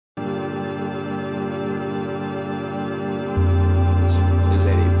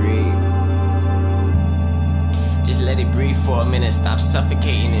for a minute, stop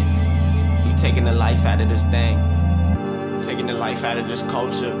suffocating it. You taking the life out of this thing, taking the life out of this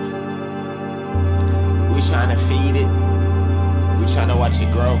culture. We trying to feed it, we trying to watch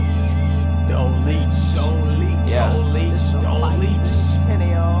it grow. Don't leech, don't leech, Yeah. don't leech, don't leech.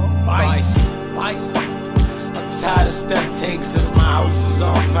 Vice, vice. I'm tired of stunting, cause if my house is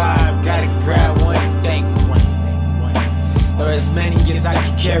on fire, I gotta grab one thing. Or as many as I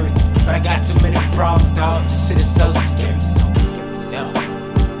can carry, but I got too many problems, dog. This shit is so scary. Yeah.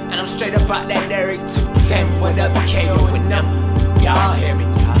 And I'm straight up out that Derek 210. What up, KO and them? Y'all hear me?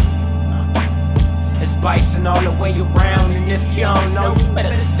 It's bison all the way around, and if you don't know, you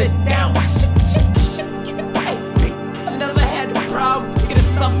better sit down. I never had a problem. It is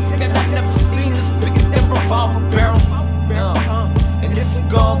something that I never seen. Just bigger than revolver barrels. And if you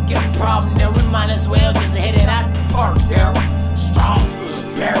gon' get a problem, then we might as well just hit it out the park, girl. Strong,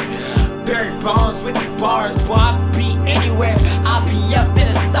 Barry Bonds with the bars, boy. I be anywhere. I be up in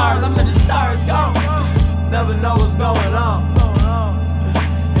the stars. I'm in the stars, gone. Never know what's going on.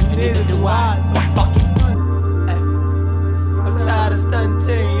 And neither do I. So fuck it. I'm tired of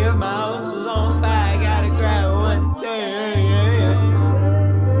stunting. If my house is on fire, I gotta grab one thing.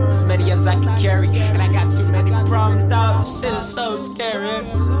 As many as I can carry, and I got too many problems, dog. This shit is so scary.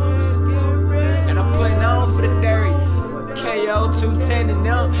 And I'm putting on for the dairy. KO 210 and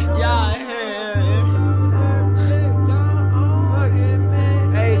them, y'all.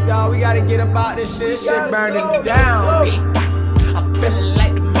 Hey, dog, we gotta get about this shit. Shit burning down. I'm feeling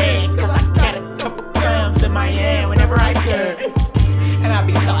like the man, cause I got a couple grams in my hand whenever I can. And I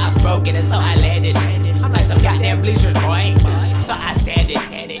be so outspoken and so outlandish. I'm like some goddamn bleachers, boy. So I stand it.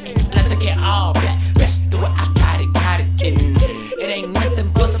 And I took it all back. Best do it, I got it, kid. It ain't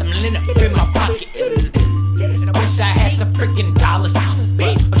nothing but some lint up in my pocket. I wish I had some freaking dollars,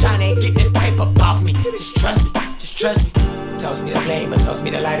 but I'm trying to get this tape up off me. Just trust me. Toast me the flame or toast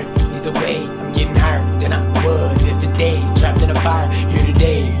me the lighter. Either way, I'm getting higher than I was yesterday. Trapped in a fire, here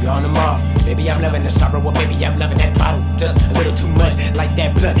today, gone tomorrow. Maybe I'm loving the sorrow, or maybe I'm loving that bottle. Just a little too much, like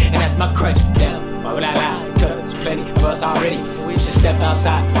that blood, and that's my crutch. Damn, why would I lie? Cause there's plenty of us already. We should step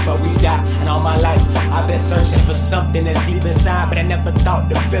outside before we die. And all my life, I've been searching for something that's deep inside, but I never thought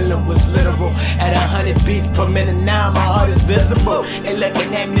the feeling was literal. At 100 beats per minute now, my heart is visible. They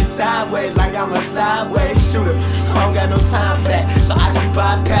looking at me sideways like I'm a sideways shooter. I don't got no time for that, so I just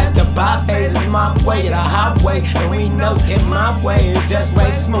bypass the bypass. It's my way, the highway, and we know that my way is just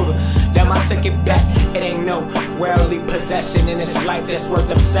way smoother. Damn, I took it back. It ain't no worldly possession in this life that's worth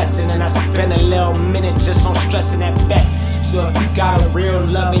obsessing, and I spend a little minute just on stressing that back. So if you got a real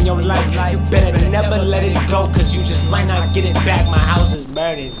love in your life, you better never let it go, cause you just might not get it back. My house is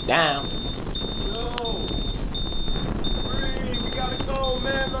burning down. Yo, we gotta go,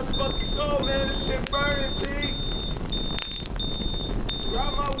 man. Let's fucking go, man. This shit burning, see?